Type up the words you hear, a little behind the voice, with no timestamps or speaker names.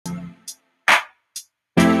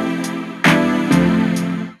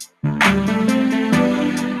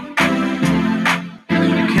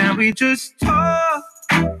we just talk?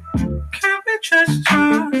 Can we just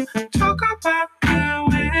talk? Talk about where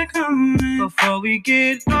we're going before we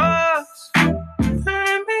get lost.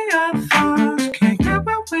 Let me our thoughts. Can't get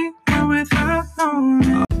what we want without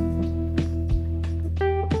knowing.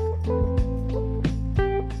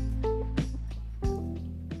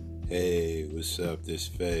 Hey, what's up? This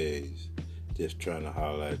Phase. Just trying to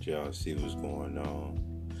holler at y'all, see what's going on.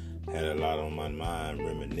 Had a lot on my mind,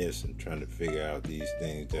 reminiscing, trying to figure out these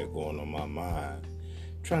things that are going on my mind.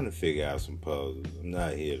 Trying to figure out some puzzles. I'm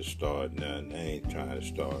not here to start nothing. I ain't trying to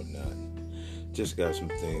start nothing. Just got some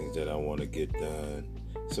things that I want to get done.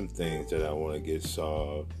 Some things that I want to get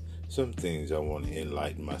solved. Some things I want to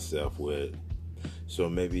enlighten myself with. So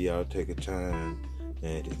maybe y'all take a time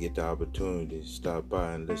and to get the opportunity to stop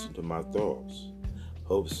by and listen to my thoughts.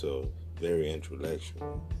 Hope so. Very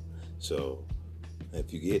intellectual. So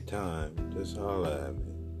if you get time, just holler at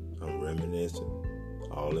me. I'm reminiscing,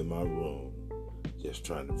 all in my room, just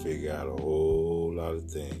trying to figure out a whole lot of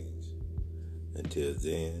things. Until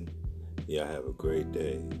then, y'all have a great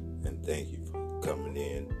day, and thank you for coming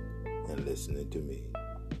in and listening to me.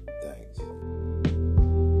 Thanks.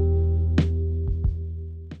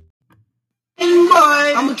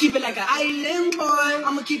 Boy, I'ma keep it like an island boy.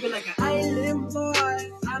 I'ma keep it like an island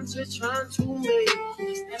boy. I'm just trying to make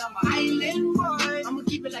it. And I'm an island boy. I'ma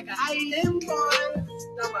keep it like an island boy.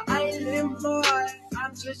 I'm an island boy.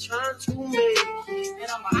 I'm just trying to make it.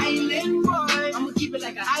 And I'm an island boy. I'ma keep it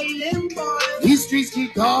like an island boy. These streets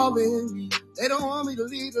keep calling me. They don't want me to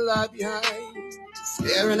leave the life behind.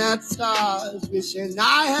 Staring at the stars, wishing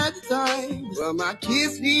I had the time. Well, my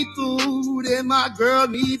kids need food and my girl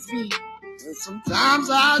needs me. And sometimes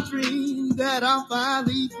I dream that I'm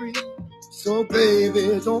finally free. So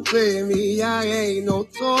baby, don't play me, I ain't no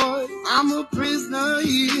toy. I'm a prisoner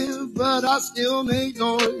here, but I still make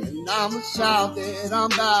noise. And I'ma shout that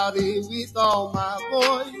I'm about it with all my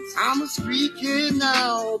voice. I'm a street kid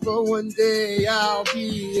now, but one day I'll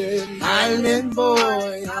be an island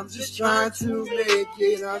boy. I'm just trying to make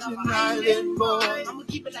it, I'm an island boy. I'ma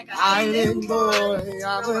keep it like an Island boy,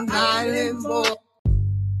 I'm an island boy.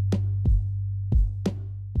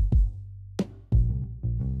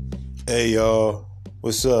 Hey y'all,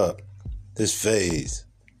 what's up? This Phase.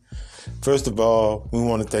 First of all, we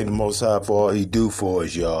want to thank the Most High for all He do for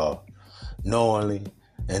us, y'all, knowingly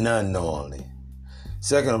and unknowingly.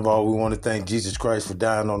 Second of all, we want to thank Jesus Christ for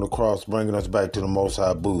dying on the cross, bringing us back to the Most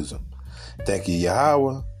High bosom. Thank you,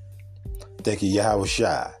 Yahweh. Thank you, Yahweh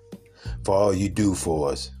Shai, for all you do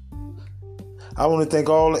for us. I want to thank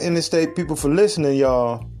all the interstate people for listening,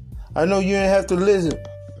 y'all. I know you didn't have to listen,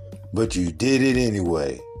 but you did it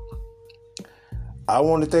anyway. I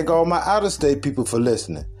want to thank all my out-of-state people for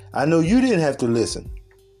listening. I know you didn't have to listen,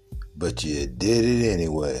 but you did it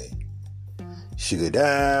anyway. Sugar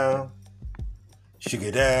down,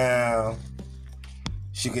 sugar down,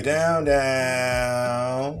 sugar down,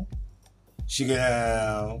 down, sugar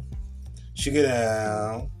down, sugar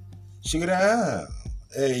down, sugar down.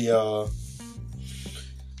 Hey, y'all.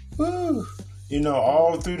 Woo. You know,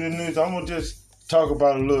 all through the news, I'm going to just talk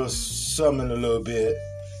about a little something a little bit.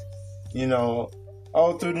 You know,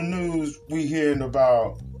 all through the news, we hearing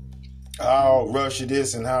about how Russia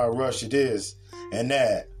this and how Russia this and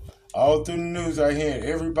that. All through the news, I hear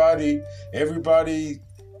everybody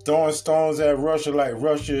throwing stones at Russia like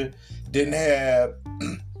Russia didn't have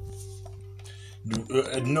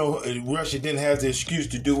Russia didn't have the excuse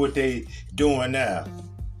to do what they doing now.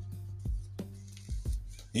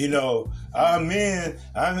 You know, I mean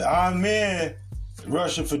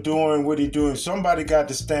Russia for doing what he doing. Somebody got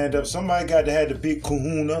to stand up. Somebody got to have the big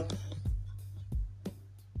kahuna.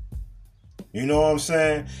 You know what I'm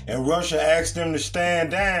saying? And Russia asked them to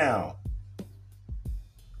stand down.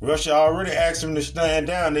 Russia already asked them to stand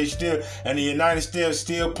down. They still, and the United States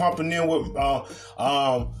still pumping in with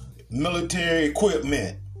military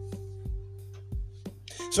equipment.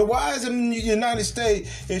 So why is it the United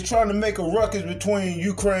States is trying to make a ruckus between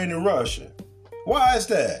Ukraine and Russia? Why is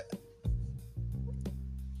that?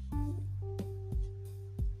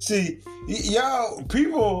 See, y'all,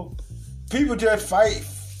 people just fight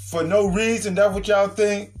for no reason. That's what y'all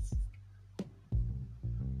think?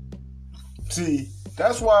 See,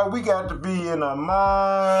 that's why we got to be in a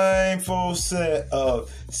mindful set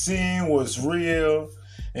of seeing what's real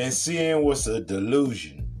and seeing what's a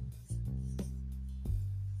delusion.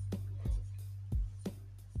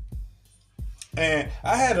 And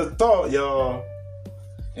I had a thought, y'all,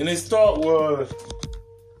 and this thought was,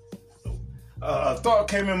 a thought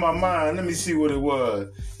came in my mind. Let me see what it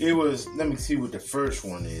was. Let me see what the first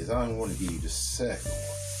one is. I don't want to give you the second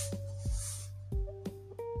one.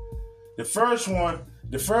 The first one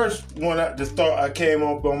the first one, the thought I came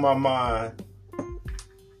up on my mind,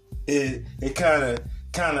 it kind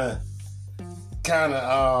of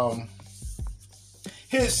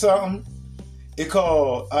hit something. It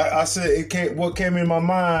called. I said it came. What came in my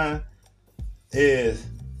mind is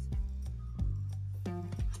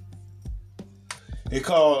it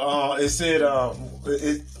called. It said.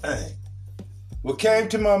 What came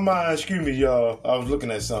to my mind. Excuse me, y'all. I was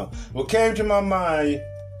looking at something. What came to my mind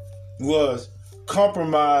was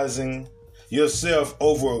compromising yourself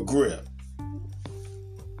over a grip.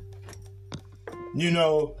 You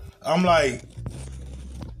know, I'm like,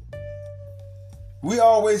 we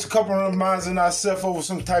always compromising ourselves over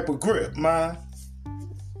some type of grip, man.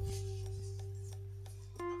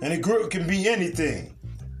 And the grip can be anything.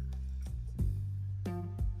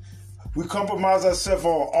 We compromise ourselves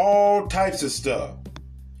on all types of stuff.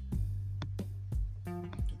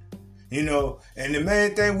 You know, and the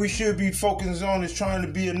main thing we should be focusing on is trying to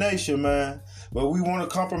be a nation, man. But we want to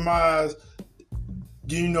compromise,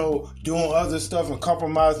 you know, doing other stuff and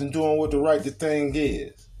compromise and doing what the right thing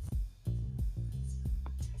is.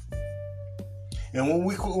 And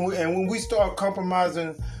when we start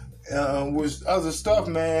compromising with other stuff,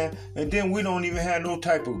 man, and then we don't even have no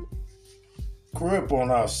type of grip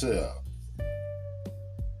on ourselves.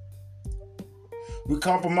 We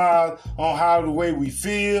compromise on how the way we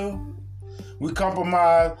feel. We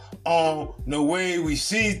compromise on the way we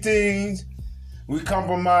see things. We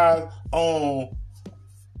compromise on,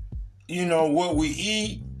 you know, what we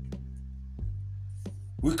eat.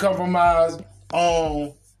 We compromise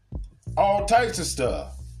on all types of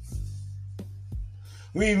stuff.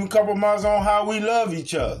 We even compromise on how we love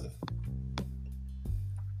each other.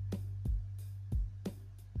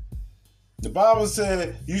 The Bible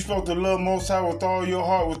said you're supposed to love Most High with all your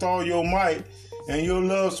heart, with all your might, and your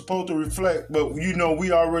love's supposed to reflect, but you know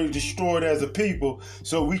we already destroyed as a people,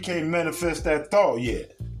 so we can't manifest that thought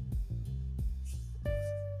yet.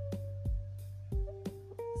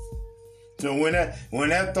 So when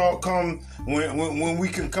that thought comes, when we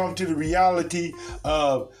can come to the reality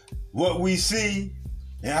of what we see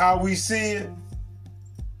and how we see it,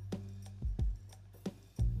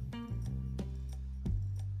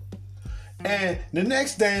 and the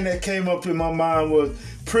next thing that came up in my mind was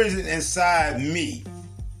prison inside me.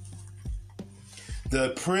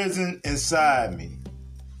 The prison inside me.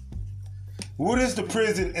 What is the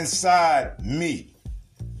prison inside me?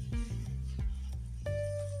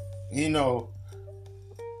 You know,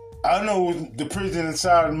 I know the prison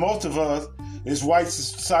inside most of us is white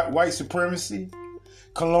supremacy,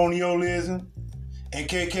 colonialism, and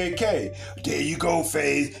KKK. There you go,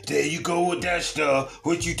 FaZe. There you go with that stuff.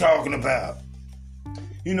 What you talking about?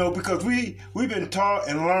 You know, because we've been taught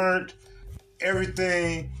and learned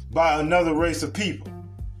everything by another race of people.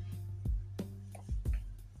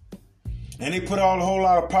 And they put a whole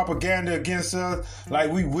lot of propaganda against us, like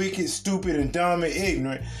we wicked, stupid, and dumb and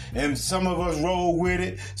ignorant. And some of us roll with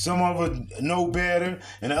it, some of us know better,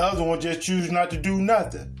 and the other one just choose not to do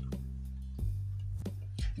nothing.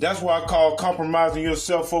 That's why I call compromising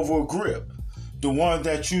yourself over a grip. The ones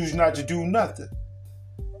that choose not to do nothing.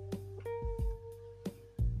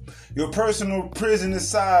 Your personal prison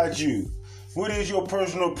inside you. What is your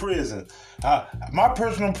personal prison? My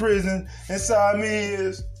personal prison inside me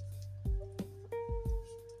is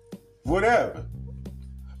whatever.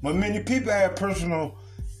 But many people have personal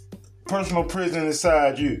prison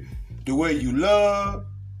inside you. The way you love,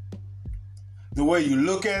 the way you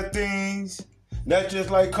look at things. That's just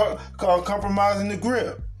like compromising the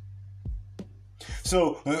grip.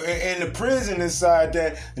 So, and the prison inside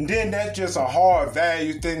that, and then that's just a hard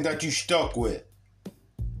value thing that you stuck with.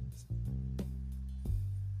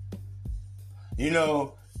 You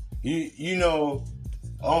know, you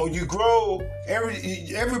grow.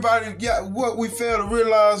 Everybody, yeah. What we fail to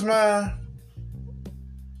realize, man,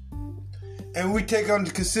 and we take under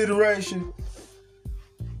consideration.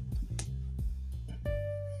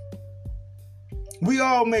 We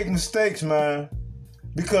all make mistakes, man,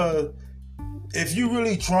 because if you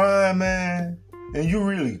really trying, man, and you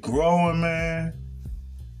really growing, man,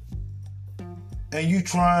 and you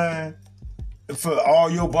trying for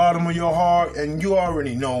all your bottom of your heart, and you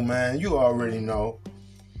already know, man, you already know.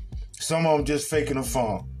 Some of them just faking a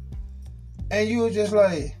funk. And you were just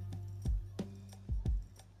like,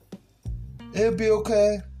 it'll be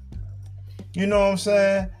okay. You know what I'm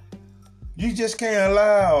saying? You just can't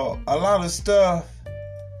allow a lot of stuff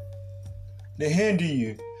to hinder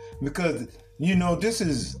you, because you know this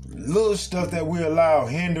is little stuff that we allow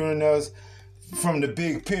hindering us from the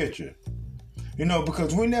big picture.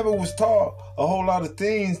 Because we never was taught a whole lot of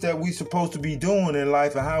things that we supposed to be doing in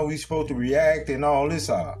life and how we supposed to react and all this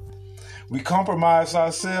out. We compromise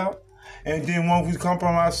ourselves, and then when we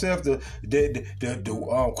compromise ourselves,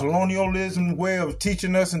 the colonialism way of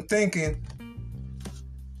teaching us and thinking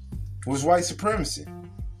was white supremacy.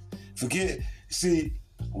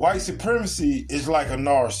 White supremacy is like a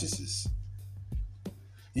narcissist.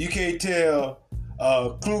 You can't tell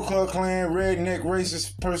a Ku Klux Klan, redneck,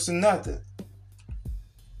 racist person nothing.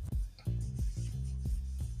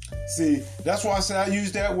 See, that's why I say I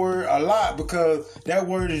use that word a lot, because that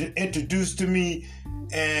word is introduced to me,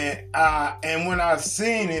 and when I've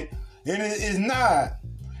seen it, and it's not.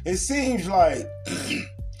 It seems like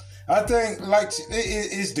I think like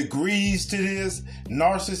it's degrees to this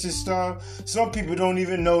narcissist stuff. Some people don't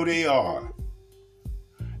even know they are,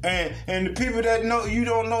 and the people that know you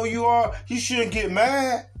don't know you are, you shouldn't get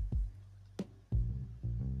mad.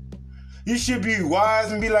 You should be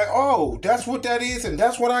wise and be like, oh, that's what that is, and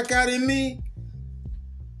that's what I got in me.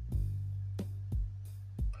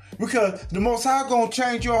 Because the Most High gonna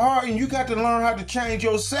change your heart, and you got to learn how to change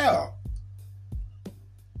yourself.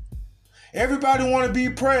 Everybody want to be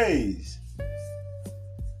praised,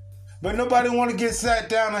 but nobody want to get sat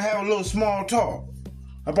down and have a little small talk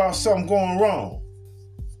about something going wrong.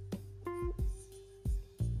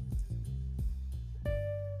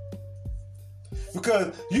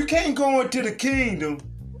 Because you can't go into the kingdom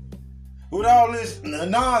with all this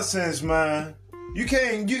nonsense, man. You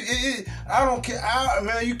can't. I don't care,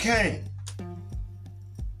 man. You can't.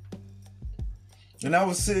 And I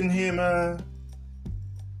was sitting here, man,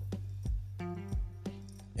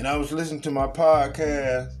 and I was listening to my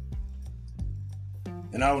podcast,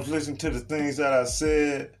 and I was listening to the things that I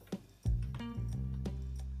said,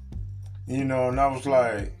 and I was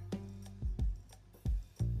like,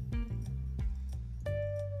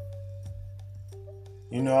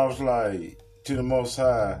 I was like, to the Most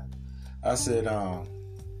High, I said,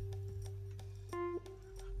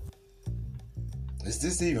 is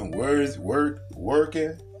this even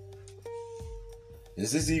working?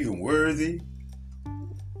 Is this even worthy?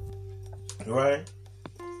 Right?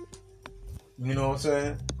 You know what I'm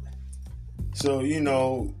saying? So, and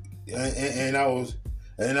I was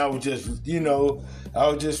just, I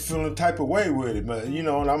was just feeling type of way with it, man.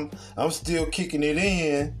 And I'm still kicking it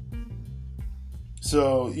in.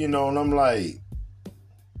 So, and I'm like,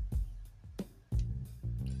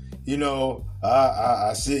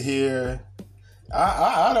 I sit here.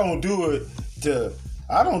 I don't do it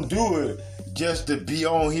just to be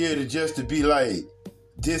on here just to be like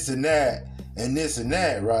this and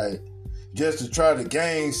that, right? Just to try to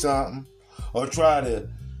gain something or try to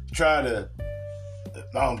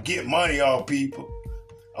get money off people.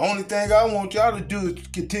 Only thing I want y'all to do is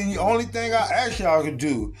continue. Only thing I ask y'all to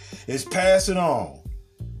do is pass it on.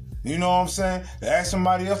 You know what I'm saying? Ask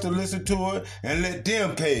somebody else to listen to it and let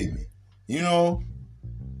them pay me.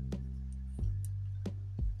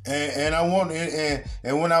 And I want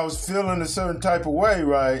and when I was feeling a certain type of way,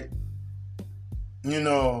 right? And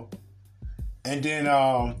then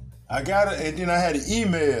I had an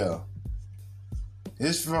email.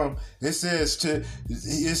 It says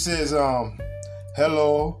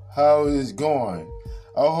hello, how is it going?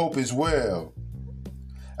 I hope it's well.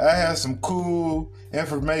 I have some cool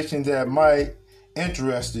information that might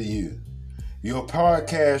interest you. Your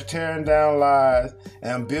podcast, Tearing Down Lies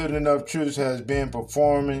and Building Up Truths, has been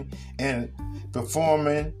performing in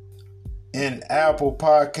Apple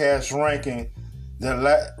Podcast ranking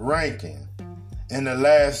in the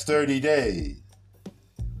last 30 days.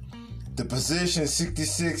 The position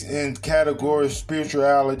 66 in category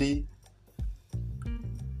spirituality,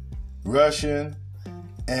 Russian,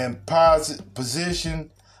 and position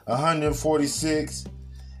 146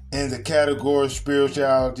 in the category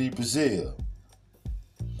spirituality, Brazil.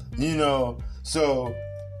 So,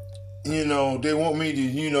 they want me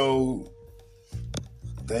to,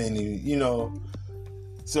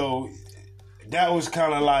 so that was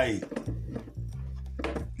kind of like,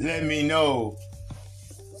 let me know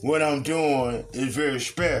what I'm doing is very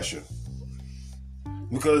special.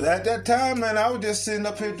 Because at that time, man, I was just sitting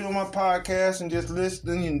up here doing my podcast and just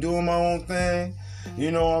listening and doing my own thing.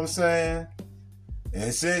 You know what I'm saying?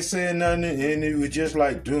 And saying nothing, and it was just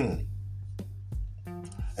like doom.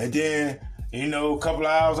 And then, a couple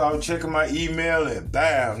of hours I was checking my email and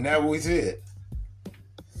bam, that was it.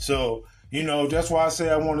 So, that's why I say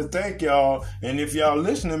I want to thank y'all. And if y'all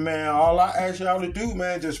listening, man, all I ask y'all to do,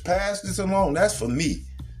 man, just pass this along. That's for me.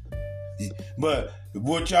 But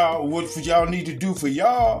what y'all need to do for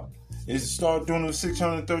y'all is start doing the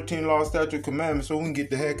 613 law, statute, commandments so we can get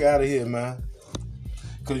the heck out of here, man.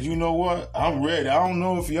 Because you know what? I'm ready. I don't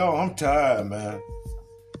know if y'all, I'm tired, man.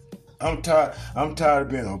 I'm tired of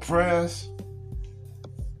being oppressed.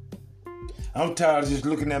 I'm tired of just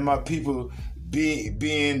looking at my people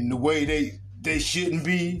being the way they shouldn't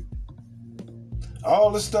be.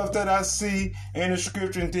 All the stuff that I see in the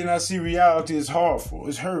scripture and then I see reality is harmful.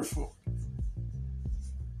 It's hurtful.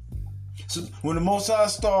 So when the Most High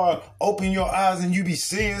start opening your eyes and you be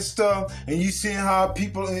seeing stuff and you seeing how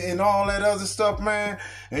people and all that other stuff, man,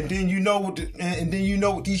 and then you know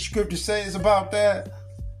what these scriptures says about that,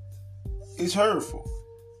 it's hurtful.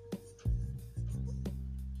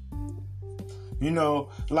 You know,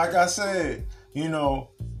 like I said, you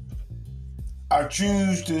know, I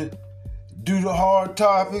choose to do the hard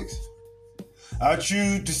topics. I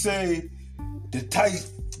choose to say the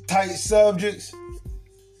tight subjects.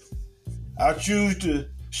 I choose to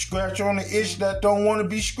scratch on the itch that don't want to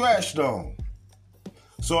be scratched on.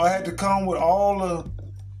 So I had to come with all the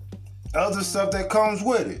other stuff that comes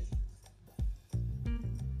with it.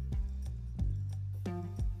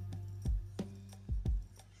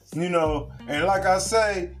 You know, and like I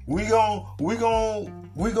say, we gon'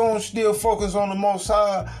 still focus on the Most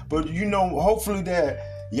High, but you know, hopefully that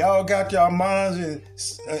y'all got y'all minds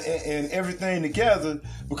and everything together,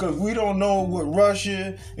 because we don't know what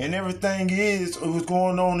Russia and everything is or what's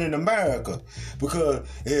going on in America. Because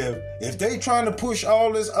if they trying to push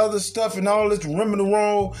all this other stuff and all this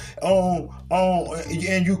rigmarole on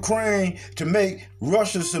in Ukraine to make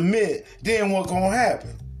Russia submit, then what's gonna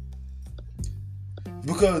happen?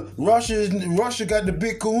 Because Russia got the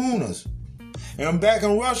big kahunas. And back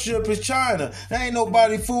in Russia up in China, there ain't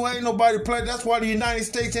nobody fool, ain't nobody play. That's why the United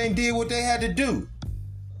States ain't did what they had to do.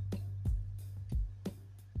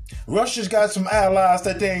 Russia's got some allies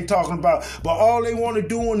that they ain't talking about, but all they want to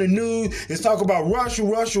do on the news is talk about Russia.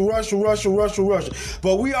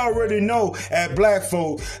 But we already know at Black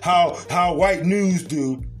folk how white news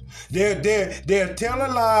do. They'll tell a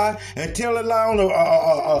lie and tell a lie on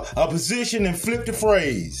a position and flip the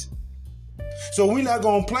phrase. So we're not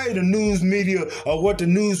going to play the news media or what the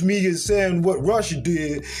news media is saying what Russia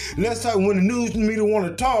did. Let's talk, when the news media want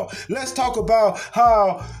to talk, let's talk about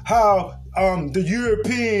how the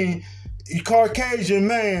European Caucasian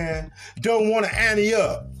man don't want to ante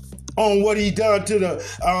up on what he done to the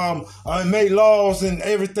made laws and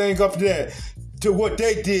everything up there to what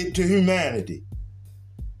they did to humanity.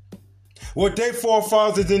 What their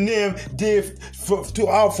forefathers and them did to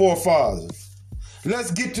our forefathers.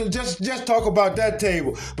 Let's get to just talk about that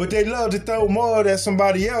table. But they love to throw mud at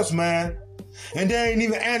somebody else, man. And they ain't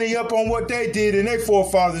even ante up on what they did and their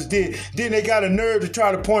forefathers did. Then they got a nerve to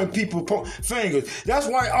try to point people fingers. That's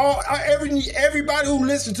why everybody who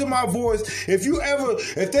listens to my voice, if you're a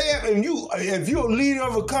leader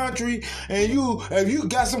of a country and if you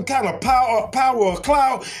got some kind of power or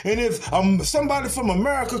clout, and if somebody from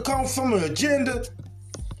America comes from an agenda,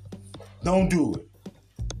 don't do it.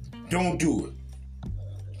 Don't do it.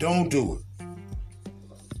 Don't do it.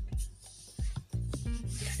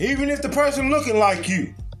 Even if the person looking like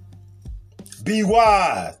you, be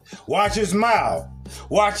wise. Watch his mouth.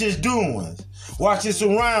 Watch his doings. Watch his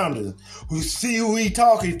surroundings. See who he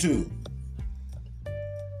talking to.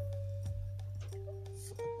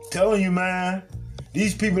 Telling you, man,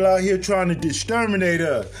 these people out here trying to exterminate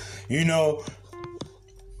us. You know,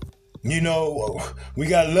 we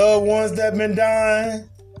got loved ones that been dying.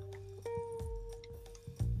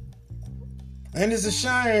 And it's a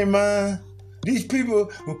shame, man. These people,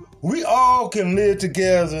 we all can live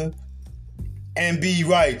together and be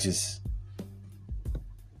righteous.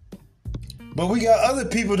 But we got other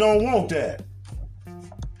people don't want that.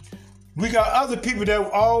 We got other people that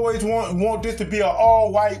always want this to be an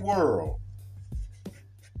all-white world.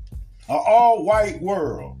 An all-white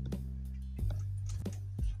world.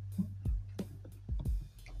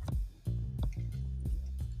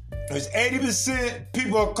 There's 80%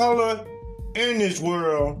 people of color in this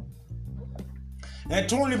world, and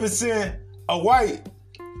 20% a white,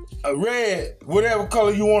 a red, whatever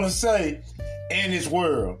color you want to say, in this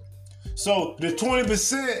world. So the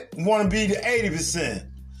 20% want to be the 80%.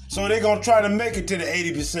 So they're going to try to make it to the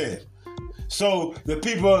 80%. So the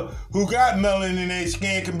people who got melanin in their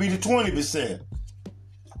skin can be the 20%.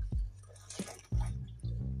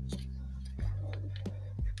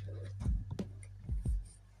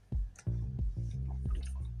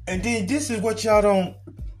 And then this is what y'all don't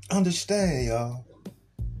understand, y'all.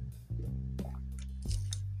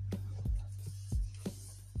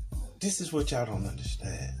 This is what y'all don't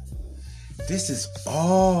understand. This is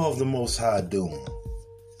all the Most High doing.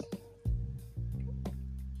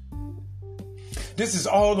 This is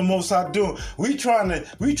all the Most High doing. We trying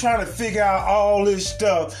to figure out all this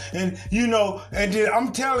stuff, and and then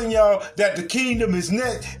I'm telling y'all that the kingdom is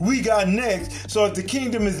next. We got next. So if the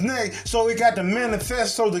kingdom is next, so it got to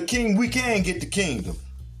manifest. So we can get the kingdom.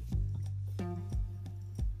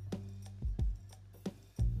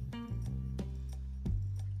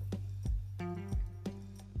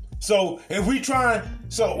 So if we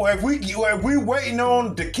waiting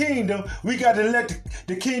on the kingdom, we got to let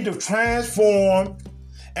the kingdom transform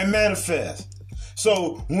and manifest.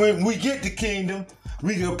 So when we get the kingdom,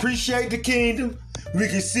 we can appreciate the kingdom. We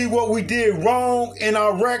can see what we did wrong in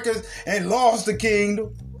our records and lost the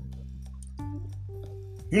kingdom.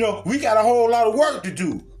 We got a whole lot of work to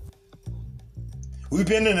do. We've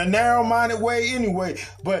been in a narrow-minded way anyway,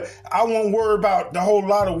 but I won't worry about the whole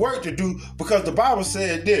lot of work to do because the Bible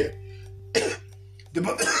said there.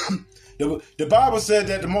 The Bible said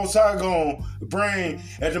that the Most High gonna bring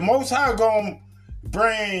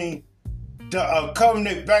the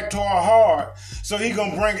covenant back to our heart, so He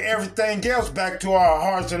gonna bring everything else back to our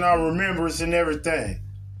hearts and our remembrance and everything.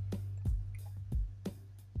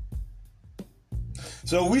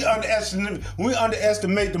 So we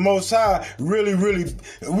underestimate the Most High. We really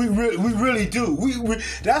do.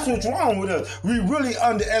 That's what's wrong with us. We really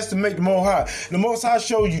underestimate the Most High. The Most High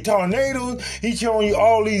showed you tornadoes. He showing you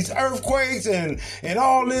all these earthquakes and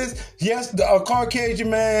all this. Yes, the Caucasian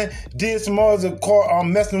man did some other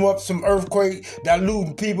messing up some earthquake,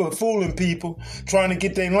 diluting people, fooling people, trying to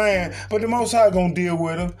get their land. But the Most High gonna deal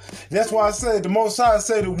with them. That's why I said the Most High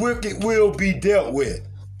said the wicked will be dealt with.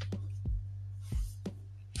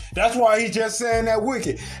 That's why he just saying that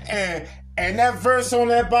wicked. And that verse on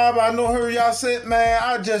that Bible, I know heard y'all said, man,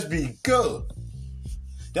 I'll just be good.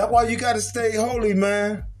 That's why you got to stay holy,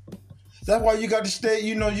 man. That's why you got to stay,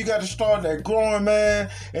 you got to start that growing,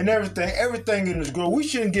 man, and everything. Everything in this growth. We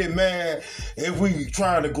shouldn't get mad if we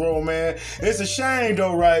trying to grow, man. It's a shame,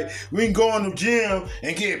 though, right? We can go in the gym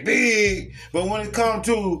and get big, but when it comes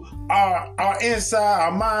to our inside,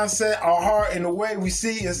 our mindset, our heart, and the way we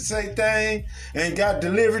see and say things and got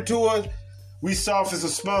delivered to us, we soft as a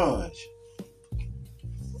sponge.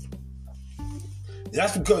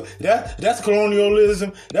 That's because that's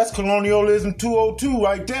colonialism. That's colonialism 202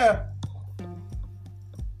 right there.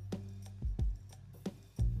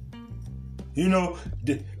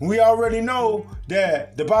 We already know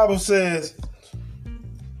that the Bible says,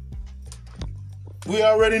 we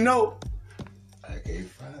already know. I can't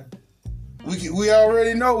find it. We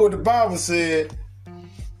already know what the Bible said.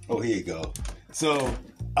 Oh, here you go. So,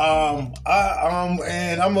 and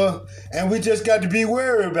we just got to be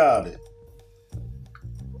wary about it.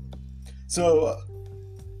 So,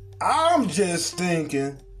 I'm just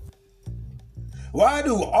thinking, why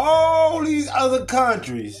do all these other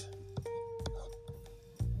countries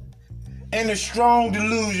and a strong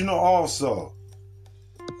delusional also?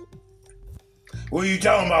 What are you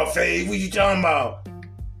talking about, Faith? What are you talking about?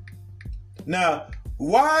 Now,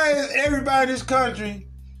 why is everybody in this country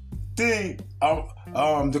think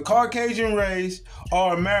the Caucasian race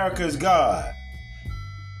or America's God?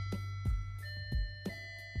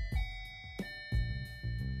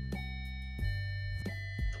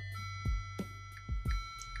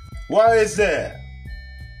 Why is that?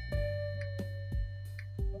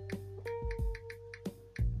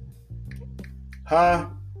 Huh?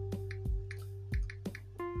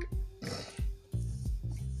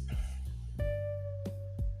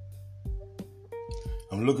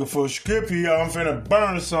 I'm looking for a script here. I'm finna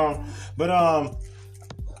burn some. But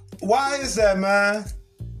why is that, man?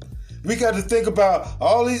 We got to think about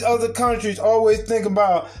all these other countries. Always think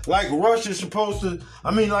about like Russia's supposed to.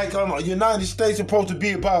 I mean, like United States supposed to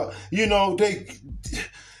be about. They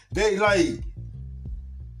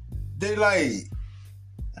like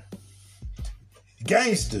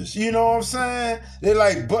gangsters. You know what I'm saying? They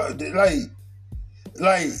like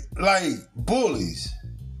bullies.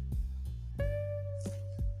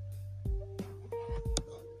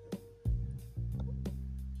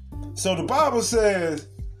 So the Bible says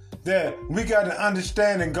that we got to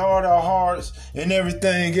understand and guard our hearts and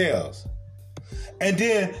everything else. And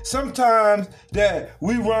then sometimes that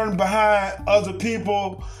we run behind other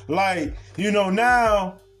people, like,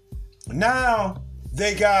 now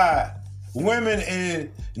they got women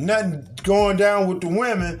and nothing going down with the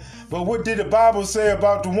women. But what did the Bible say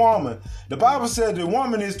about the woman? The Bible said the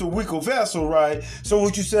woman is the weaker vessel, right? So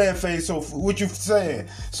what you saying, Faith? So what you saying?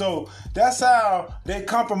 So that's how they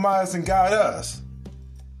compromised and got us.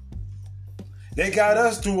 They got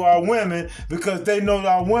us through our women because they know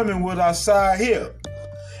our women with our side hip.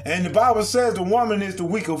 And the Bible says the woman is the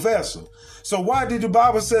weaker vessel. So why did the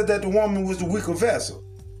Bible say that the woman was the weaker vessel?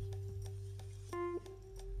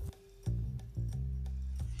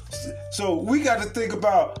 So we got to think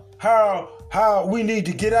about how we need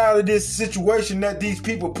to get out of this situation that these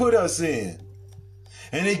people put us in.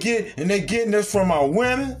 And they getting us from our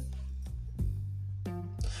women.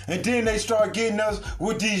 And then they start getting us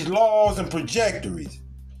with these laws and trajectories.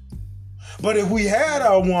 But if we had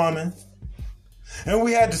our woman, and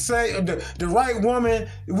we had to say the right woman,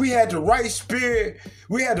 we had the right spirit,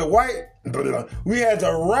 we had the right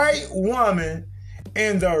woman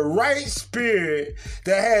in the right spirit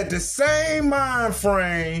that had the same mind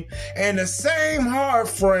frame and the same heart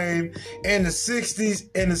frame in the 60s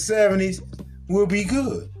and the 70s, we'll be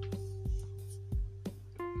good.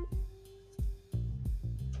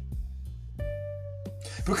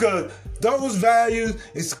 Because those values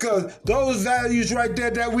right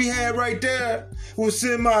there that we had right there was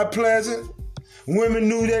semi-pleasant. Women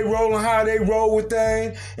knew they rolling how they roll with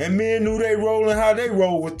things, and men knew they rolling how they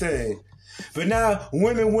roll with things. But now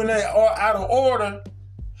women, when they are out of order,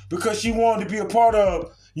 because she wanted to be a part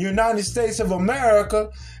of the United States of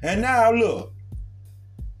America, and now look,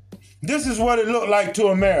 this is what it looked like to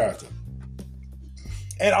America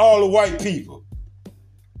and all the white people.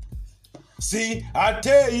 See, I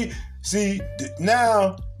tell you,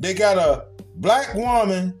 now they got a black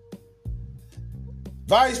woman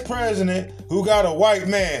vice president who got a white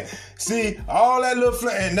man. See, all that little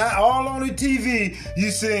and now all on the TV, you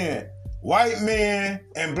seeing white men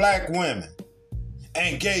and black women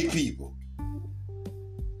and gay people.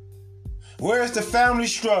 Where's the family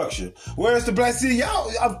structure? Where's the black? See,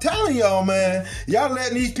 y'all, I'm telling y'all, man, y'all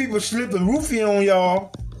letting these people slip and roofie on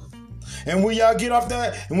y'all. And when y'all get off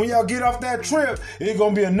that trip, it's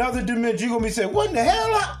gonna be another dimension. You're gonna be saying, what in the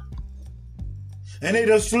hell? And they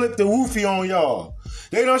done slipped the woofie on y'all.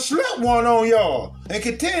 They done slipped one on y'all. And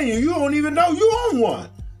continue. You don't even know you own one.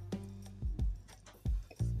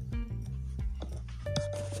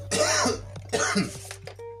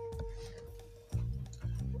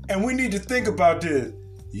 And we need to think about this.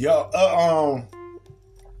 Y'all,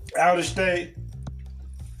 out of state.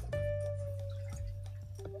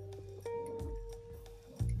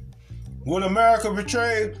 Would America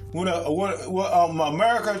betray? Would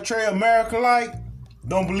America betray America like?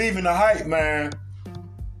 Don't believe in the hype, man.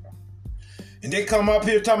 And they come up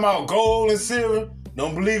here talking about gold and silver.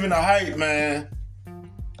 Don't believe in the hype, man.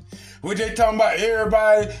 What they talking about?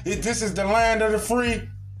 Everybody, this is the land of the free.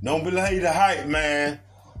 Don't believe the hype, man.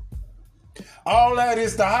 All that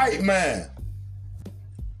is the hype, man.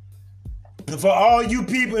 And for all you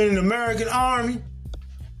people in the American Army,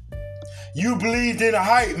 you believed in the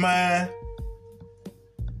hype, man.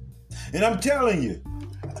 And I'm telling you,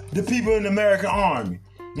 the people in the American Army,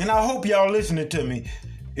 and I hope y'all listening to me,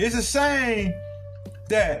 it's a shame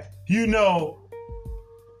that, you know,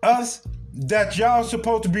 us, that y'all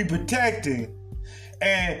supposed to be protecting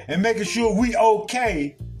and making sure we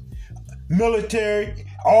okay, military,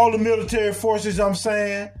 all the military forces, I'm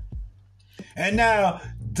saying. And now,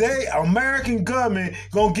 American government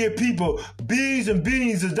gonna give people billions and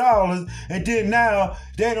billions of dollars, and then now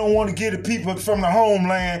they don't want to give the people from the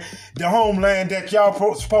homeland that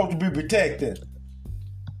y'all supposed to be protecting.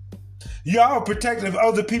 Y'all protecting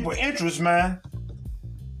other people's interests, man.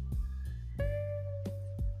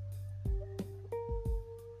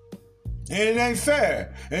 And it ain't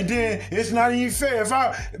fair. And then it's not even fair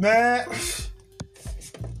man.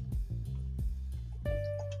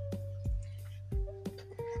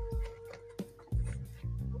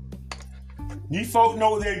 These folk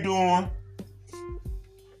know what they're doing.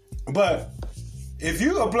 But if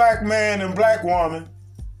you're a black man and black woman,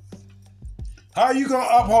 how are you going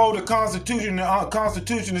to uphold the Constitution,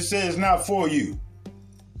 Constitution that says not for you?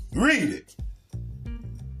 Read it.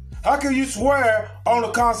 How can you swear on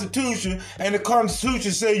the Constitution and the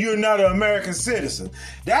Constitution say you're not an American citizen?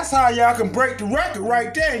 That's how y'all can break the record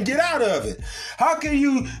right there and get out of it. How can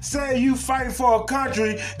you say you fight for a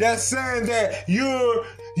country that's saying that you're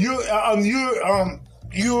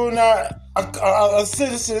not a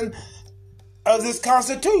citizen of this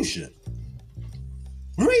Constitution?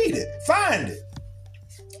 Read it, find it,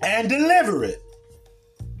 and deliver it.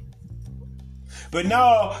 But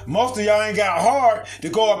no, most of y'all ain't got heart to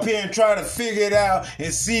go up here and try to figure it out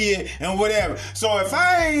and see it and whatever. So if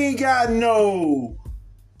I ain't got no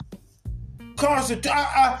Constitution,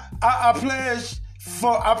 I pledge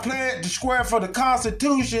to square for the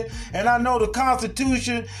Constitution, and I know the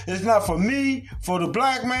Constitution is not for me, for the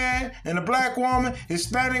black man and the black woman,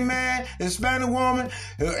 Hispanic man, Hispanic woman,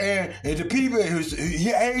 and the people who's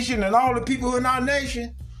Asian and all the people in our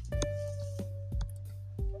nation.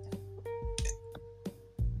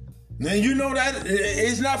 And you know that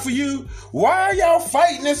it's not for you. Why are y'all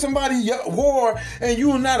fighting in somebody's war and you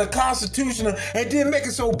are not a constitutional? And then make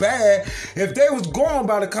it so bad. If they was going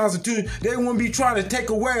by the Constitution, they wouldn't be trying to take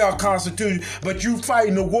away our Constitution. But you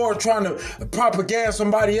fighting the war trying to propagate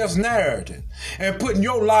somebody else's narrative and putting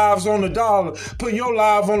your lives on the dollar, putting your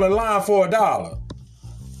lives on the line for $1.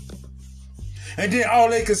 And then all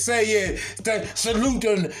they could say is salute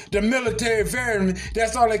the military veteran.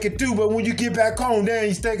 That's all they could do. But when you get back home, they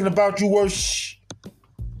ain't thinking about you worse.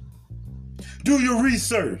 Do your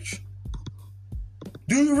research.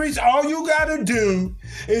 Do your research. All you got to do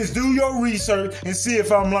is do your research and see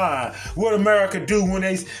if I'm lying. What America do when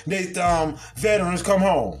they veterans come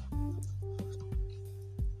home.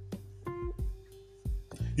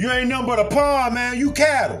 You ain't nothing but a pawn, man. You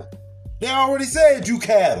cattle. They already said you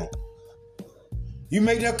cattle. You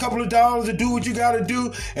make that couple of dollars to do what you got to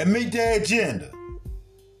do and meet their agenda.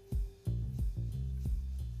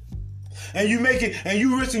 And you make it, and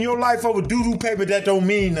you risking your life over doo-doo paper that don't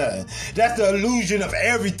mean nothing. That's the illusion of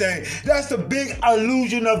everything. That's the big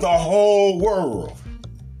illusion of the whole world.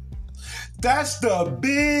 That's the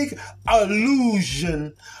big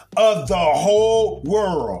illusion of the whole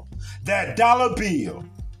world. That dollar bill.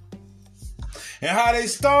 And how they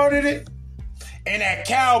started it? And that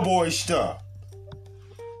cowboy stuff.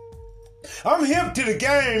 I'm hip to the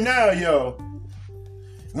game now, yo.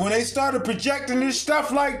 When they started projecting this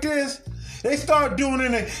stuff like this, they started doing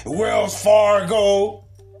it in Wells Fargo,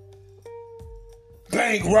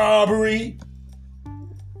 bank robbery.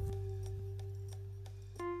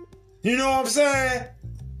 You know what I'm saying?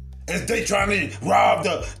 As they trying to rob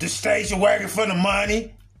the station wagon for the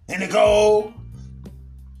money and the gold,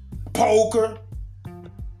 poker.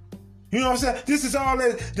 You know what I'm saying? This is all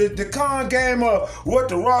the con game of what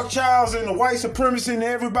the Rothschilds and the white supremacy and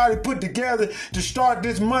everybody put together to start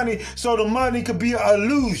this money so the money could be an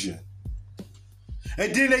illusion.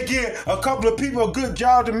 And then they get a couple of people a good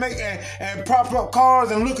job to make and prop up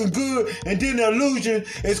cars and looking good, and then the illusion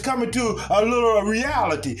is coming to a little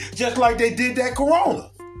reality, just like they did that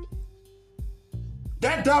corona.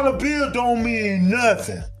 That dollar bill don't mean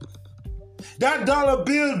nothing. That dollar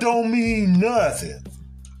bill don't mean nothing.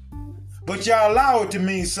 But y'all allow it to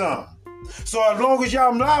mean something. So as long as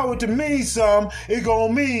y'all allow it to mean something, it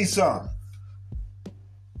gonna mean something.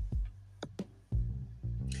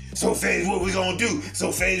 So Faze, what we gonna do?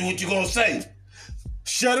 So Faze, what you gonna say?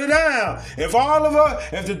 Shut it down. If all of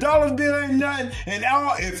us, if the dollar bill ain't nothing, and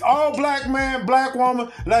if all black man, black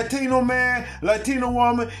woman, Latino man, Latino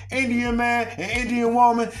woman, Indian man, and Indian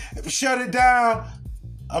woman, shut it down,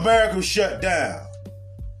 America shut down.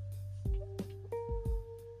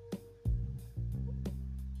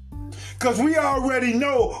 Because we already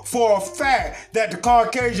know for a fact that the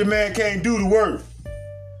Caucasian man can't do the work.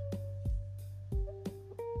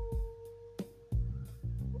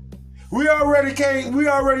 We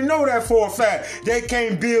already know that for a fact. They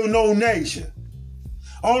can't build no nation.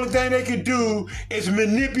 Only thing they can do is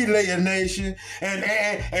manipulate a nation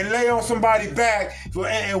and lay on somebody's back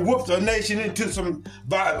and whoop the nation into some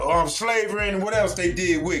slavery and what else they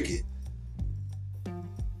did wicked.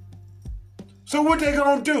 So what they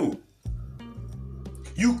gonna do?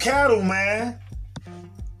 You cattle, man.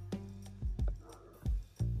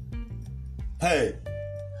 Hey,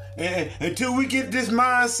 and until we get this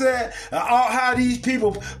mindset, how these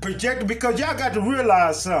people project it, because y'all got to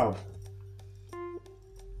realize something.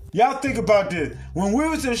 Y'all think about this. When we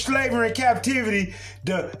was in slavery and captivity,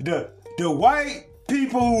 the white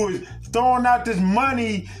people who was throwing out this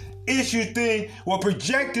money issue thing were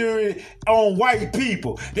projecting it on white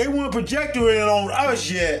people. They weren't projecting it on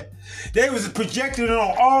us yet. They was projecting it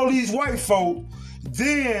on all these white folk.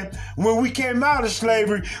 Then, when we came out of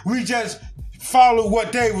slavery, we just followed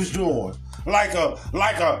what they was doing, like a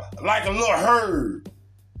little herd.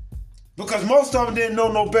 Because most of them didn't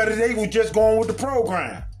know no better. They was just going with the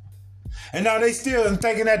program. And now they still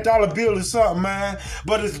thinking that dollar bill is something, man,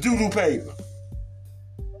 but it's doo-doo paper.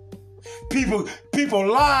 People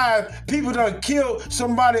live. People done killed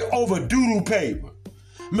somebody over doo-doo paper.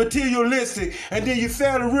 Materialistic, and then you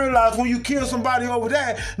fail to realize when you kill somebody over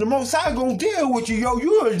that, the Most High gonna deal with you, yo.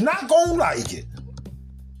 You is not gonna like it.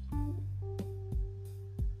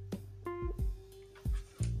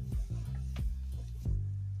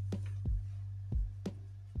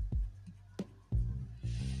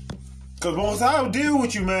 Cause Most High will deal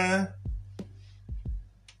with you, man.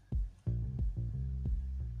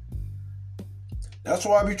 That's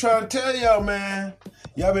why I be trying to tell y'all, man.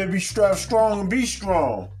 Y'all better be strapped strong and be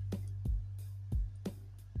strong.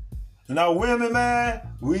 And our women, man,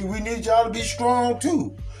 we need y'all to be strong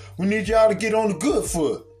too. We need y'all to get on the good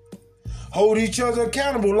foot. hold each other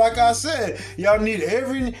accountable. Like I said, y'all need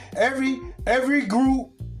every group.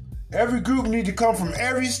 Every group need to come from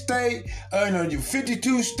every state,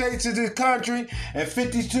 52 states in this country and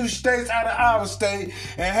 52 states out of our state,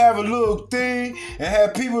 and have a little thing and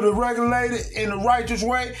have people to regulate it in a righteous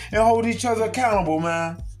way and hold each other accountable,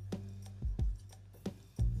 man.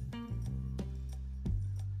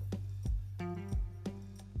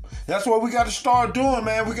 That's what we got to start doing,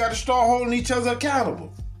 man. We got to start holding each other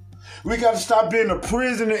accountable. We got to stop being a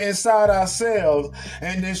prisoner inside ourselves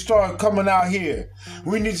and then start coming out here.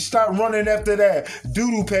 We need to start running after that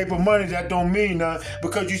doodoo paper money that don't mean nothing,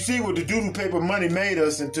 because you see what the doodoo paper money made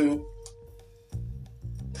us into.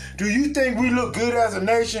 Do you think we look good as a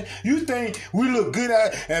nation? You think we look good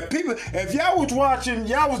at people? If y'all was watching,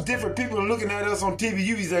 y'all was different people looking at us on TV,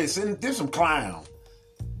 you be saying, there's some clowns.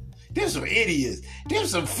 There's some idiots. There's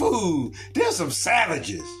some food. There's some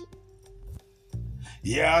savages.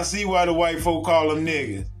 Yeah, I see why the white folk call them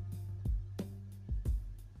niggas.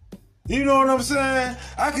 You know what I'm saying?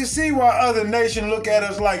 I can see why other nations look at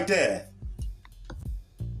us like that.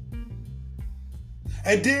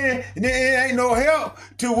 And then it ain't no help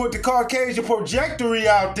to what the Caucasian projectory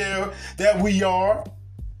out there that we are.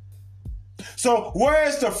 So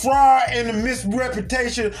where's the fraud and the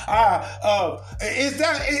misreputation? Is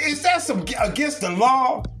that some against the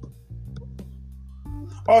law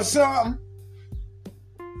or something?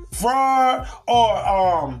 Fraud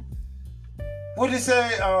or what did it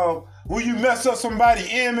say? When you mess up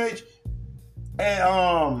somebody's image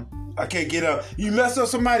and I can't get up. You mess up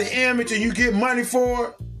somebody's image and you get money for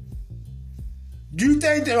it. Do you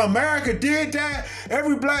think that America did that?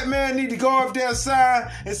 Every black man need to go up there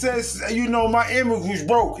sign and says, my image was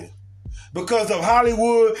broken because of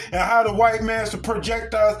Hollywood and how the white man's to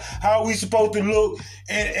project us, how we supposed to look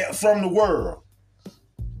from the world.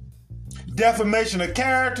 Defamation of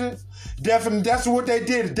character. That's what they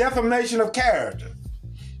did. Defamation of character.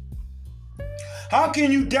 How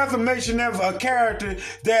can you defamation of a character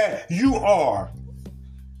that you are?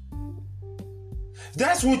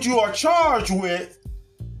 That's what you are charged with.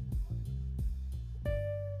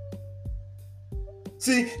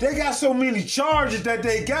 See, they got so many charges that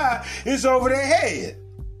they got, it's over their head.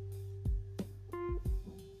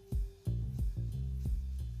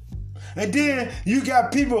 And then you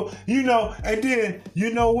got people, and then,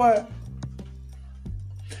 you know what?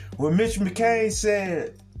 When Mitch McCain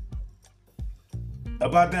said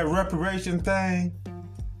about that reparation thing,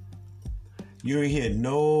 you ain't hear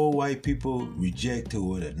no white people reject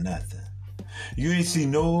to it or nothing. You ain't see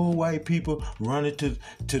no white people running to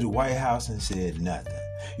the White House and said nothing.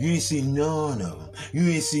 You ain't see none of them. You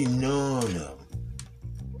ain't see none of them.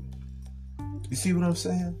 You see what I'm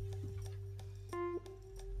saying?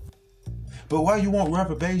 But why you want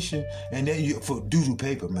reprobation and then for doodoo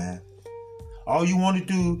paper, man? All you want to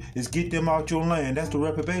do is get them out your land. That's the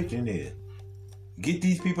reprobation is. Get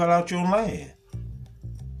these people out your land.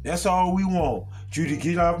 That's all we want. You to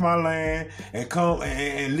get off my land and come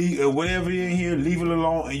and leave whatever in here, leave it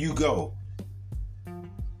alone, and you go.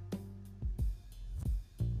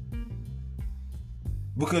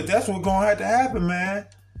 Because that's what's gonna have to happen, man.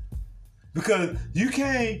 Because you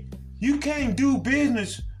can't do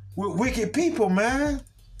business with wicked people, man.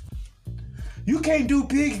 You can't do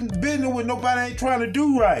business with nobody ain't trying to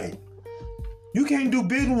do right. You can't do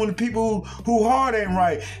business with people who heart ain't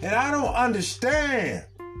right. And I don't understand.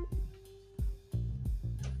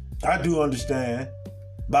 I do understand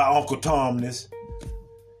by Uncle Tomness.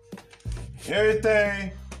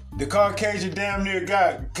 Everything the Caucasian damn near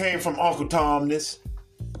got came from Uncle Tomness.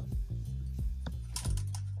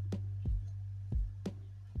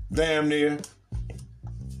 Damn near.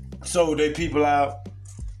 Sold their people out.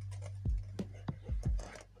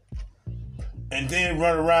 And then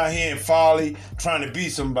run around here in folly trying to be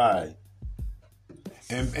somebody.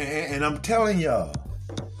 And I'm telling y'all.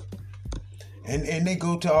 And they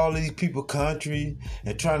go to all these people country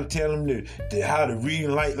and trying to tell them how to read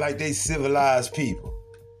like they civilized people.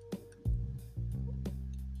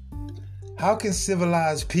 How can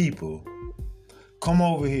civilized people come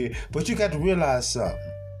over here? But you got to realize something.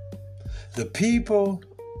 The people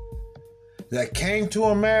that came to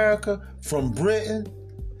America from Britain,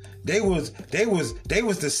 they was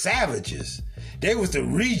the savages. They was the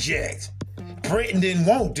rejects. Britain didn't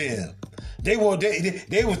want them. They was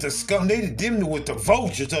the scum. Them was the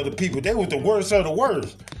vultures of the people. They was the worst of the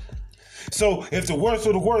worst. So if the worst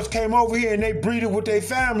of the worst came over here and they breeded with their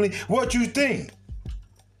family, what you think?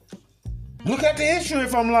 Look at the history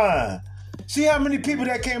if I'm lying. See how many people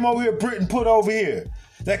that came over here, Britain put over here,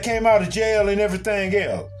 that came out of jail and everything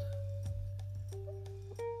else.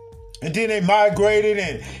 And then they migrated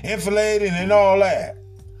and inflated and all that.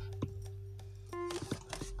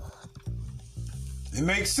 It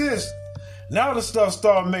makes sense. Now the stuff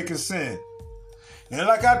started making sense. And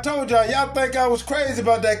like I told y'all think I was crazy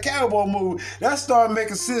about that cowboy movie. That started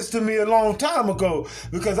making sense to me a long time ago.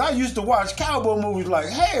 Because I used to watch cowboy movies like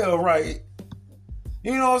hell, right?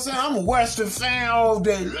 You know what I'm saying? I'm a Western fan all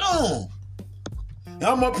day long. And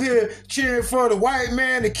I'm up here cheering for the white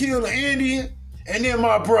man to kill the Indian and then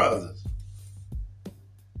my brothers.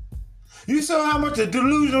 You saw how much a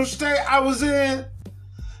delusional state I was in?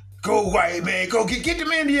 Go white man, go get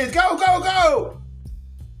them Indians, go, go, go!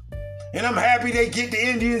 And I'm happy they get the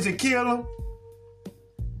Indians and kill them.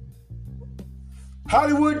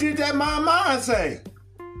 Hollywood did that my mind say.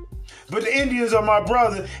 But the Indians are my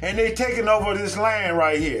brother and they taking over this land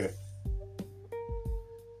right here.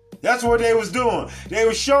 That's what they was doing. They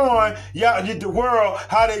was showing y'all the world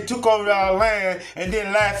how they took over our land and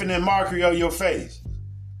then laughing and mockery on your face.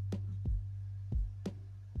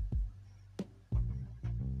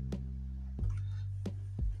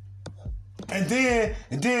 And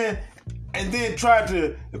then tried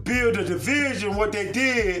to build a division. What they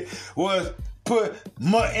did was put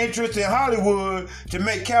more interest in Hollywood to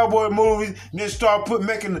make cowboy movies, and then start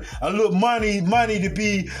making a little money to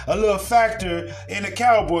be a little factor in a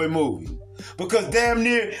cowboy movie. Because damn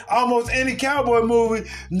near almost any cowboy movie,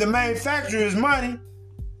 the main factor is money.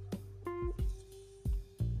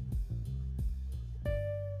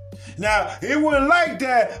 Now, it wasn't like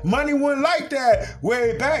that. Money wasn't like that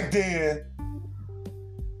way back then.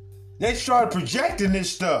 They started projecting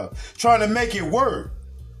this stuff, trying to make it work.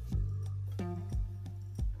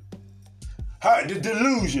 The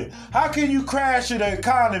delusion. How can you crash the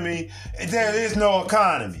economy if there is no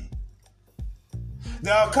economy?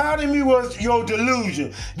 The economy was your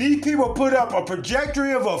delusion. These people put up a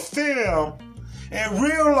trajectory of a film in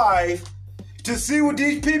real life to see what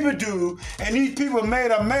these people do, and these people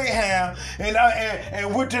made a mayhem,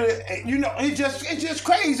 and went to, you know, it's just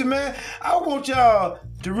crazy, man. I want y'all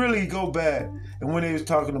to really go back, and when they was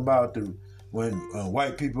talking about when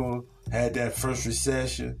white people had that first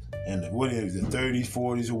recession, and what it was, the 30s,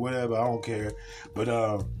 40s, or whatever, I don't care, but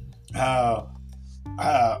how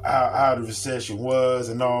the recession was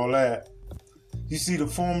and all that. You see the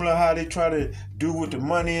formula, how they try to do with the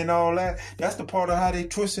money and all that? That's the part of how they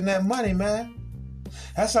twisting that money, man.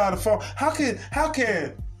 That's how the form. How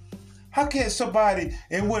can somebody,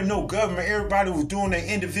 and with no government, everybody was doing their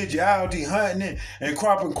individuality, hunting and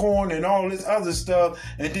cropping corn and all this other stuff,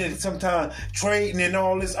 and then sometimes trading and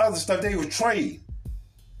all this other stuff. They would trade.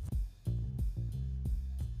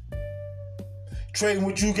 Trading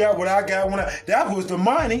what you got, what I got, that was the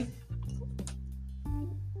money.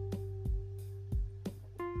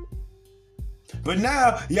 But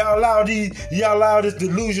now y'all allow this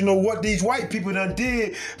delusion of what these white people done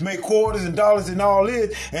did, make quarters and dollars and all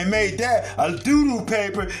this, and made that a doo-doo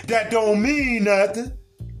paper that don't mean nothing,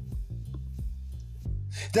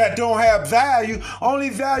 that don't have value. Only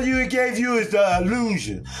value it gave you is the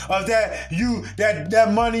illusion of that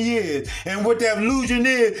money is. And what that illusion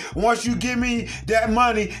is, once you give me that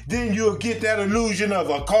money, then you'll get that illusion of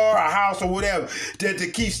a car, a house, or whatever, that to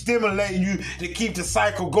keep stimulating you, to keep the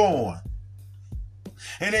cycle going.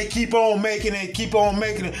 And they keep on making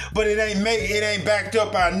it, but it ain't backed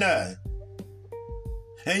up by nothing.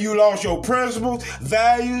 And you lost your principles,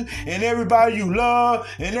 values, and everybody you love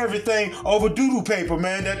and everything over doodle paper,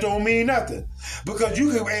 man. That don't mean nothing. Because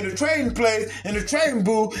you can, in the trading place, in the trading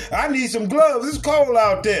booth, I need some gloves. It's cold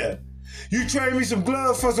out there. You trade me some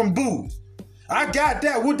gloves for some boots. I got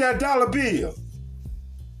that with that dollar bill.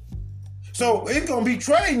 So it's going to be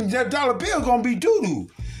trading. That dollar bill going to be doo-doo.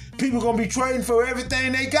 People going to be trading for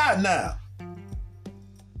everything they got now.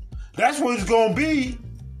 That's what it's going to be.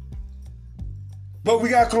 But we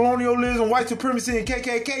got colonialism, white supremacy, and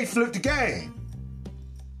KKK flip the game.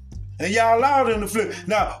 And y'all allowed them to flip.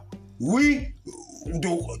 Now, the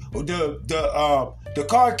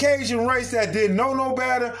Caucasian race that didn't know no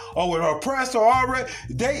better or were oppressed or already,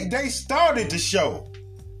 they started the show.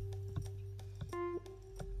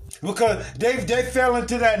 Because they fell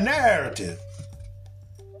into that narrative.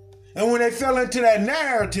 And when they fell into that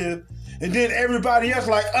narrative, and then everybody else,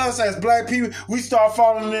 like us as black people, we start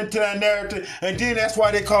falling into that narrative, and then that's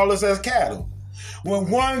why they call us as cattle. When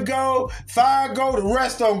one go, five go, the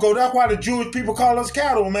rest don't go. That's why the Jewish people call us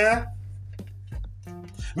cattle, man.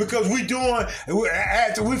 Because we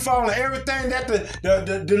following everything that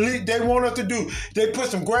they want us to do. They put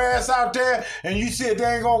some grass out there, and you see a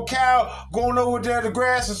dang old cow going over there to the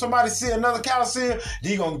grass, and somebody see another cow see it,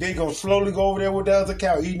 they gonna slowly go over there with the other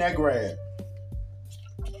cow eating that grass.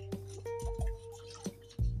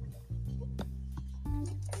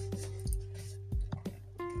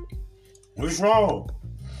 What's wrong?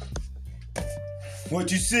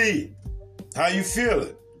 What you see? How you feel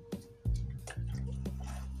it?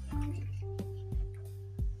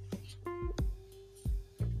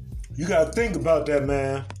 You gotta think about that,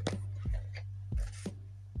 man.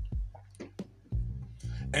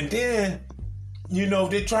 And then, you know,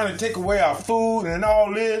 they're trying to take away our food and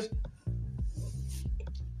all this.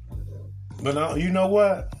 But you know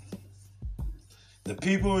what? The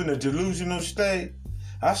people in the delusional state,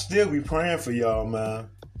 I still be praying for y'all, man.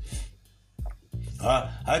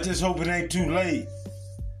 I just hope it ain't too late.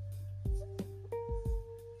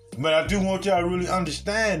 But I do want y'all to really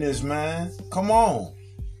understand this, man. Come on.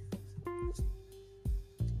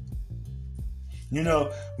 You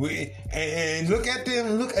know, and look at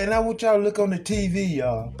them, and I want y'all to look on the TV,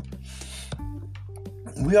 y'all.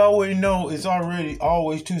 We already know it's already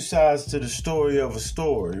always two sides to the story of a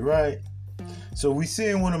story, right? So we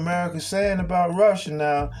seeing what America's saying about Russia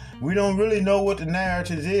now. We don't really know what the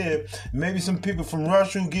narrative is. Maybe some people from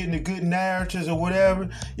Russia getting the good narratives or whatever.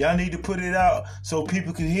 Y'all need to put it out so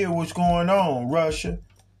people can hear what's going on, Russia.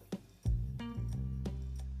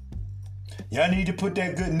 Y'all need to put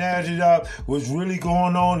that good narrative out. What's really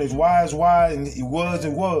going on is why, and it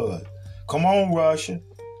was. Come on, Russia.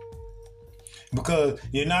 Because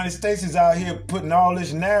the United States is out here putting all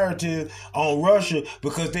this narrative on Russia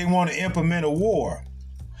because they want to implement a war.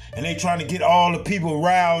 And they trying to get all the people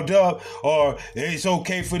riled up, or it's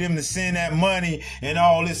okay for them to send that money and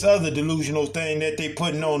all this other delusional thing that they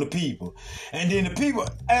putting on the people. And then the people,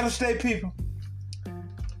 out-of-state people,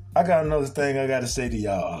 I got another thing I got to say to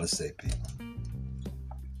y'all out-of-state people.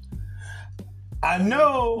 I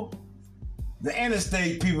know the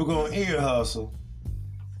interstate people going to ear hustle,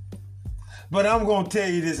 but I'm going to tell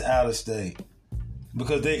you this out of state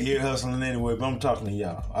because they ear hustling anyway, but I'm talking to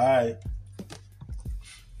y'all, all right?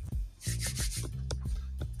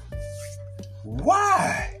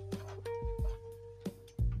 Why?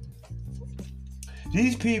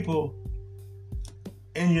 These people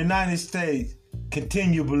in the United States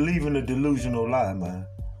continue believing a delusional lie, man.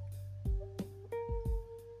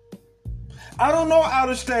 I don't know out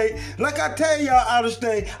of state. Like I tell y'all out of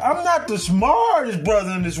state, I'm not the smartest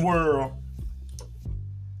brother in this world.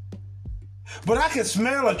 But I can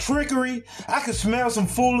smell a trickery. I can smell some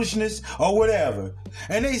foolishness or whatever.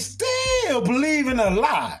 And they still believe in a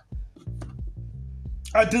lie.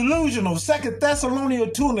 A delusional. 2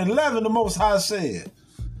 Thessalonians 2:11, the Most High said.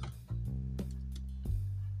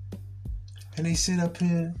 And they sit up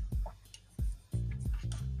here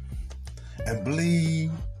and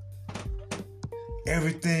believe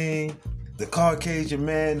everything the Caucasian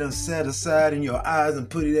man done set aside in your eyes and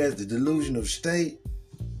put it as the delusion of state.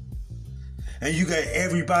 And you got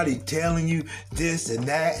everybody telling you this and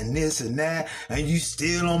that and this and that, and you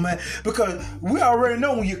still on man. Because we already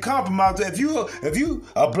know when you compromise, if you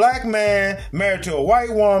a black man married to a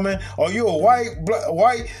white woman, or you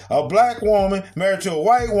a black woman married to a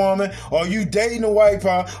white woman, or you dating a white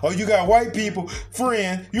person, or you got white people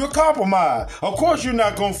friends, you're compromised. Of course you're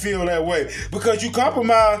not gonna feel that way. Because you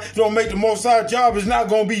compromise don't make the Most High job is not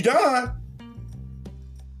gonna be done.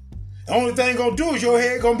 The only thing gonna do is your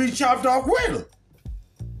head gonna be chopped off with them.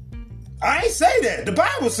 I ain't say that. The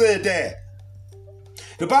Bible said that.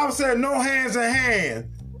 The Bible said no hands in hand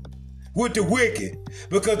with the wicked,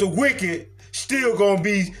 because the wicked still gonna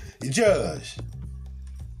be judged.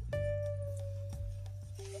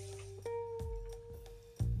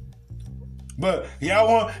 But y'all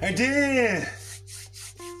want, and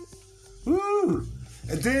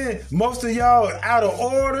then most of y'all are out of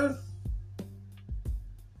order.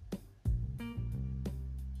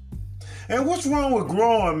 And what's wrong with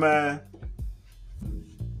growing, man?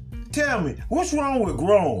 Tell me, what's wrong with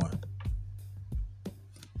growing?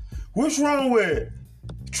 What's wrong with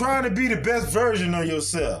trying to be the best version of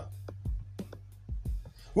yourself?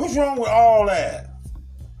 What's wrong with all that?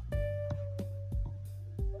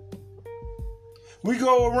 We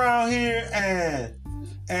go around here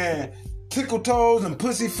and tickle toes and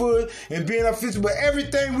pussyfoot and being offensive, but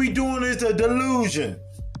everything we doing is a delusion.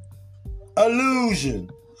 Illusion.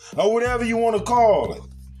 Or whatever you want to call it.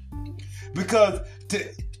 Because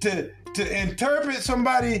to interpret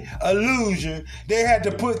somebody's illusion, they had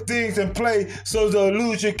to put things in place so the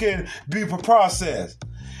illusion can be processed.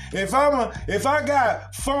 If I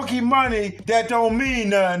got funky money that don't mean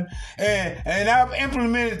nothing, and I've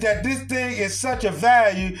implemented that this thing is such a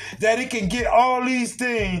value that it can get all these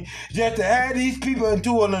things, just to add these people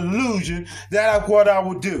into an illusion, that's what I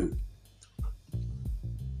would do.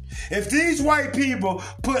 If these white people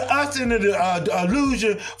put us into the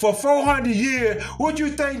illusion for 400 years, what do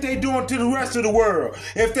you think they doing to the rest of the world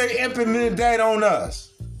if they implement that on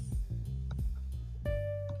us?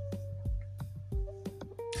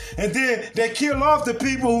 And then they kill off the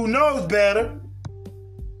people who knows better.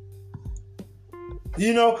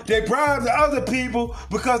 You know, they bribe the other people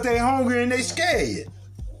because they hungry and they scared.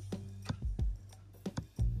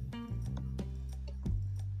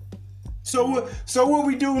 So what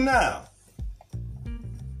we do now?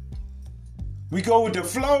 We go with the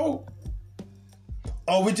flow,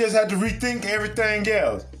 or we just have to rethink everything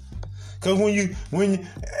else? Cause when you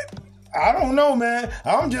I don't know, man.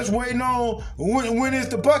 I'm just waiting on when it's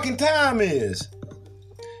the bucking time is.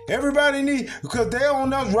 Everybody needs, because they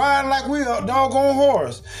on us riding like we a doggone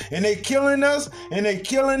horse. And they killing us, and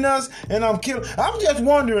I'm just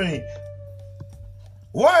wondering,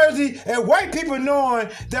 why is and white people knowing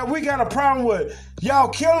that we got a problem with y'all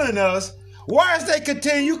killing us, why is they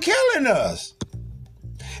continue killing us?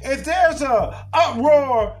 If there's a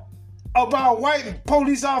uproar about white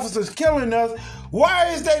police officers killing us, why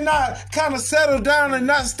is they not kind of settle down and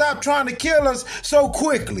not stop trying to kill us so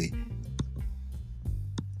quickly?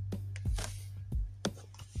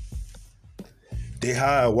 They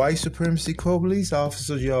hire white supremacy police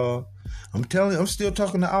officers, y'all. I'm telling you, I'm still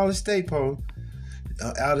talking to out of state,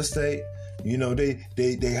 out of state. You know, they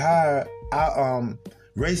hire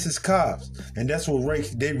racist cops, and that's what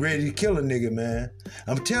they ready to kill a nigga, man.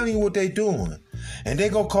 I'm telling you what they doing, and they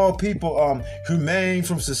gonna call people humane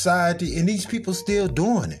from society, and these people still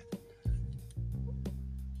doing it,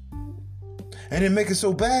 and they make it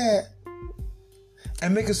so bad,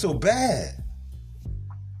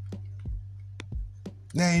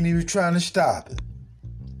 They ain't even trying to stop it.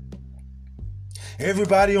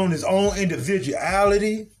 Everybody on his own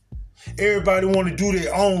individuality. Everybody want to do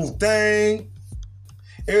their own thing.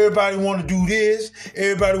 Everybody want to do this.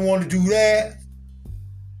 Everybody want to do that.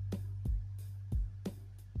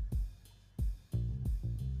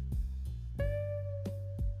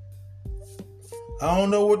 I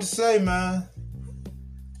don't know what to say, man.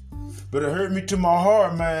 But it hurt me to my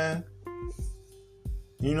heart, man.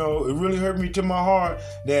 You know, it really hurt me to my heart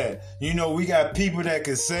that, you know, we got people that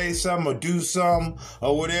can say something or do something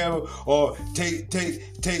or whatever, or take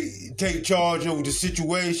charge of the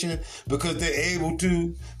situation because they're able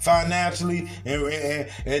to financially,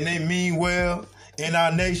 and they mean well in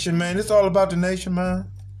our nation, man. It's all about the nation, man.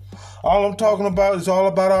 All I'm talking about is all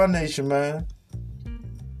about our nation, man.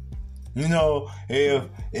 You know,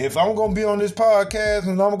 if I'm gonna be on this podcast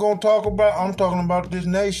and I'm talking about this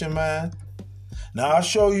nation, man. Now, I'll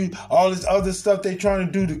show you all this other stuff they trying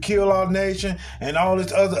to do to kill our nation and all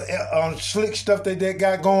this other slick stuff that they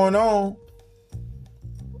got going on.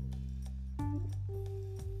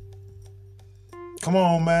 Come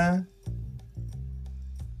on, man.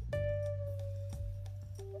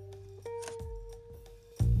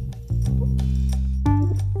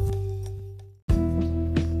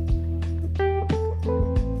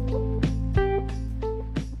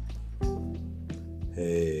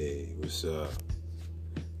 Hey, what's up?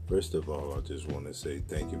 First of all, I just want to say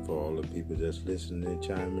thank you for all the people that's listening and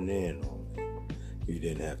chiming in on me. You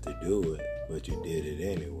didn't have to do it, but you did it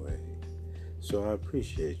anyway. So I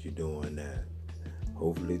appreciate you doing that.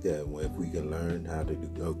 Hopefully that if we can learn how to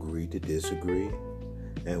agree to disagree,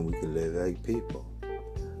 and we can live like people.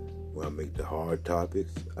 When I make the hard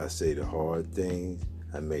topics, I say the hard things,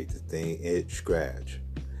 I make the thing itch scratch.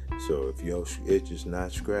 So if your itch is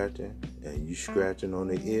not scratching, and you scratching on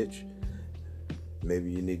the itch,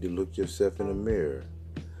 maybe you need to look yourself in the mirror.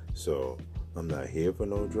 So I'm not here for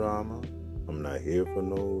no drama. I'm not here for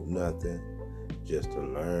no nothing. Just to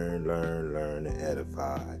learn, and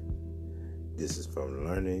edify. This is from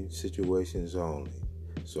learning situations only.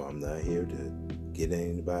 So I'm not here to get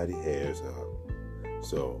anybody's hairs up.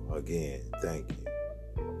 So again, thank you.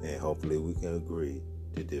 And hopefully we can agree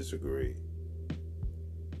to disagree.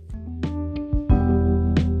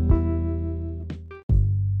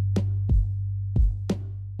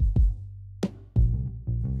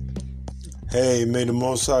 Hey, may the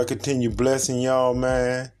Most High continue blessing y'all,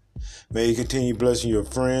 man. May He continue blessing your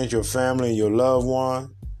friends, your family, and your loved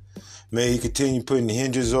one. May He continue putting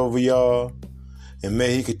hinges over y'all. And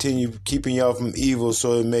may He continue keeping y'all from evil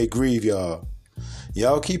so it may grieve y'all.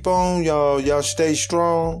 Y'all keep on, y'all stay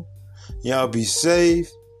strong. Y'all be safe.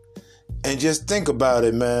 And just think about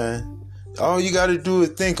it, man. All you got to do is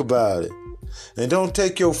think about it. And don't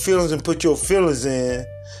take your feelings and put your feelings in.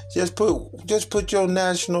 Just put your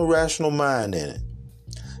rational mind in it.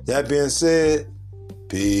 That being said,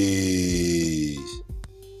 peace.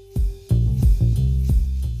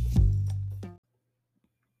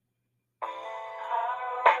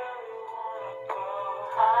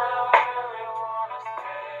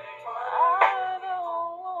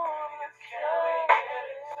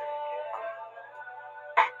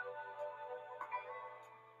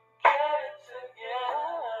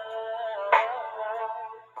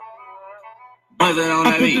 Put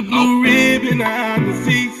the blue ribbon on the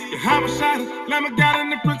seats. Habashada, Lamb of God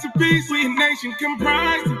and the Prince of Peace. We a nation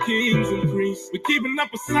comprised of kings and priests. We're keeping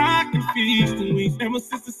up a sock and feast and weeks. Ever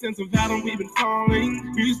since the sense of Adam, we've been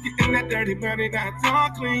falling. We used getting that dirty money, now it's all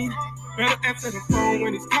clean. Better answer the phone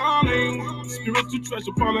when he's calling. Spiritual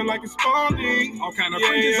treasure falling like it's falling. All kind of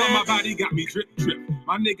fringes on my body got me drip.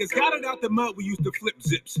 My niggas got it out the mud, we used to flip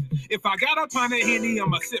zips. If I got up on a Henny,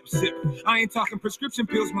 I'ma sip. I ain't talking prescription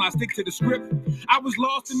pills when I stick to the script. I was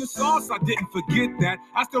lost in the sauce, I didn't forget that.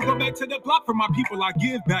 I still go back to the block for my people, I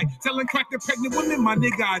give back. Selling crack to pregnant women, my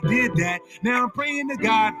nigga, I did that. Now I'm praying to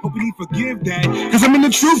God, hoping he forgive that. Cause I'm in the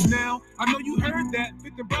truth now. I know you heard that.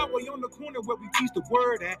 5th and Broadway on the corner where we teach the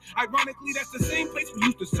word at. Ironically, that's the same place we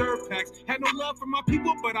used to serve packs. Had no love for my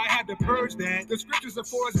people, but I had to purge that. The scriptures are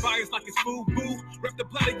for us biased like it's FUBU. Rep the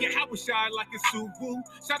blood of your house shy like it's Subaru.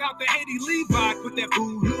 Shout out to Haiti Levi, put that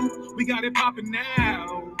voodoo. We got it popping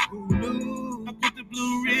now. Who knew? I put the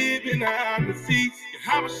blue ribbon on the seats.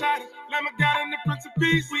 Habashada, Lamb of God and the Prince of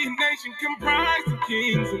Peace. We a nation comprised of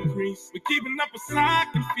kings and priests. We're keeping up a sock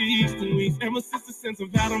and feast and weeks. Ever since the sense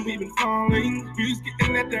of Adam, we've been falling. We used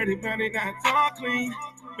getting that dirty money, now it's all clean.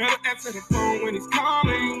 Better answer the phone when he's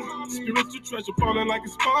calling. Spiritual treasure falling like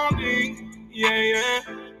it's falling. Yeah.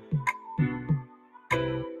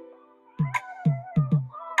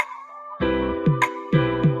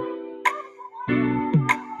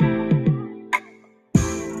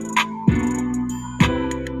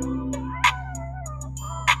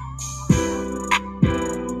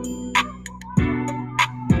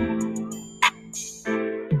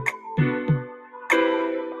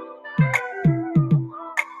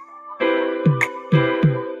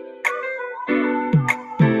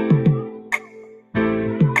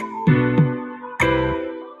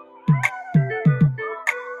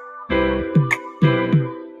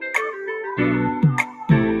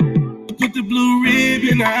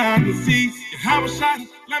 On the seats, Habashada,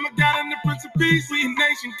 Lamb of God and the Prince of Peace. We a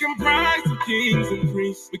nation comprised of kings and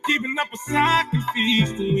priests. We're keeping up a sock and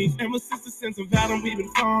feast and weeks. Ever since the sense of Adam, we've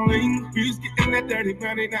been falling. We used getting that dirty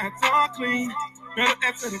money, now it's all clean. Better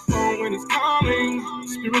answer the phone when it's calling.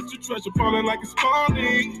 Spiritual treasure falling like it's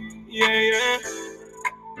falling. Yeah.